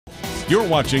You're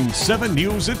watching 7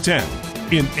 News at 10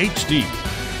 in HD.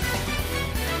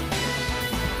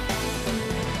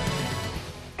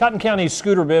 Cotton County's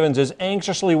Scooter Bivins is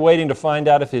anxiously waiting to find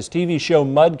out if his TV show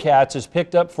Mudcats is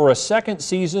picked up for a second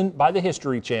season by the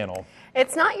History Channel.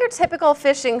 It's not your typical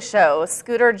fishing show.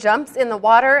 Scooter jumps in the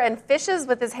water and fishes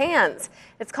with his hands.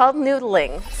 It's called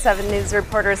noodling. 7 News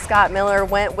reporter Scott Miller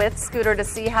went with Scooter to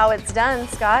see how it's done.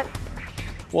 Scott?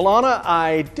 Well, Anna,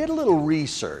 I did a little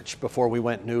research before we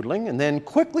went noodling and then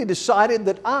quickly decided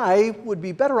that I would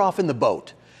be better off in the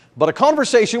boat. But a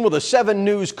conversation with a 7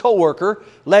 News coworker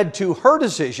led to her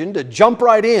decision to jump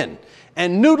right in.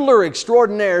 And noodler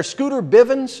extraordinaire Scooter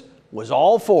Bivins was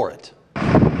all for it.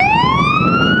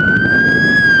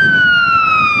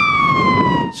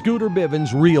 Scooter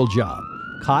Bivins' real job,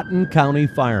 Cotton County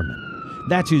fireman.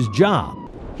 That's his job.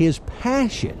 His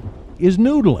passion is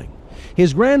noodling.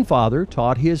 His grandfather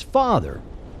taught his father,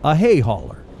 a hay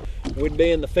hauler. We'd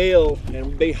be in the field and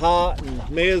we'd be hot and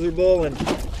miserable, and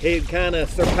he'd kind of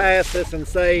surpass us and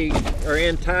say, or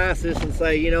entice us and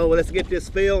say, you know, well, let's get this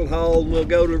field hauled and we'll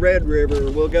go to Red River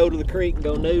or we'll go to the creek and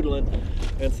go noodling.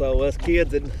 And so us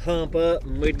kids would hump up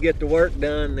and we'd get the work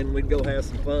done and then we'd go have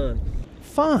some fun.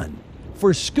 Fun.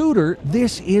 For Scooter,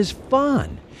 this is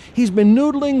fun. He's been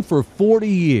noodling for 40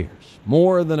 years,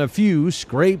 more than a few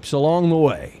scrapes along the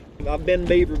way. I've been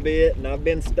beaver bit and I've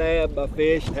been stabbed by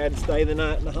fish, had to stay the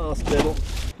night in the hospital.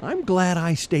 I'm glad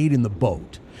I stayed in the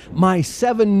boat. My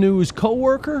 7 News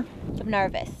coworker? I'm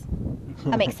nervous.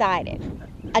 I'm excited.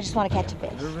 I just want to catch a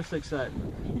fish. Nervous, excited.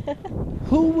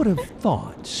 Who would have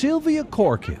thought Sylvia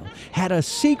Corkill had a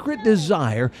secret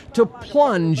desire to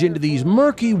plunge into these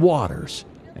murky waters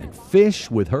and fish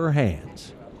with her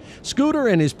hands? Scooter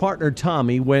and his partner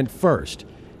Tommy went first.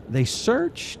 They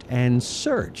searched and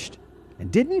searched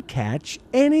and didn't catch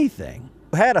anything.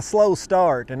 We had a slow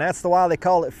start, and that's why they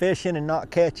call it fishing and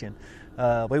not catching.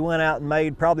 We went out and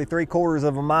made probably 3/4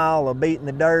 of a mile of beating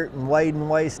the dirt and wading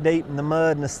waist deep in the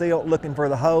mud and the silt looking for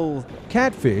the holes.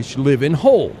 Catfish live in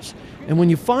holes, and when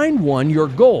you find one, your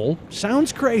goal,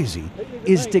 sounds crazy,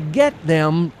 is to get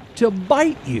them to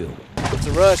bite you. It's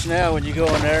a rush now when you go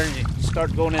in there and you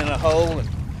start going in a hole, and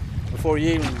before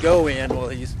you even go in, well,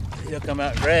 he'll come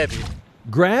out and grab you.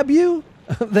 Grab you?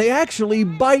 They actually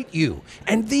bite you,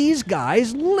 and these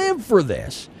guys live for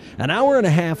this. An hour and a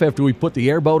half after we put the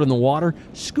airboat in the water,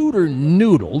 Scooter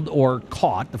noodled, or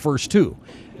caught, the first 2.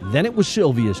 Then it was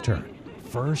Sylvia's turn.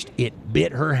 First, it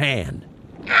bit her hand,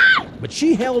 but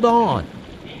she held on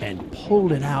and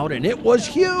pulled it out, and it was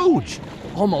huge,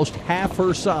 almost half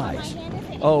her size.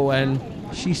 Oh, and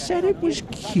she said it was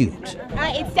cute.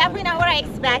 It's definitely not what I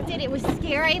expected. It was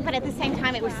scary, but at the same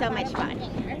time, it was so much fun.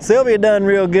 Sylvia done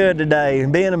real good today.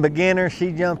 Being a beginner,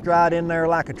 she jumped right in there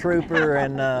like a trooper,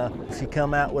 and she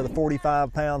come out with a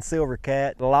 45-pound silver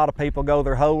cat. A lot of people go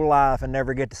their whole life and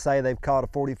never get to say they've caught a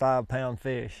 45-pound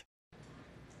fish.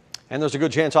 And there's a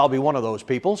good chance I'll be one of those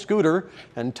people. Scooter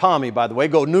and Tommy, by the way,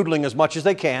 go noodling as much as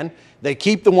they can. They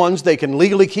keep the ones they can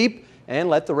legally keep and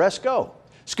let the rest go.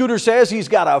 Scooter says he's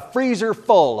got a freezer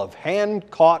full of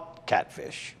hand-caught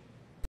catfish.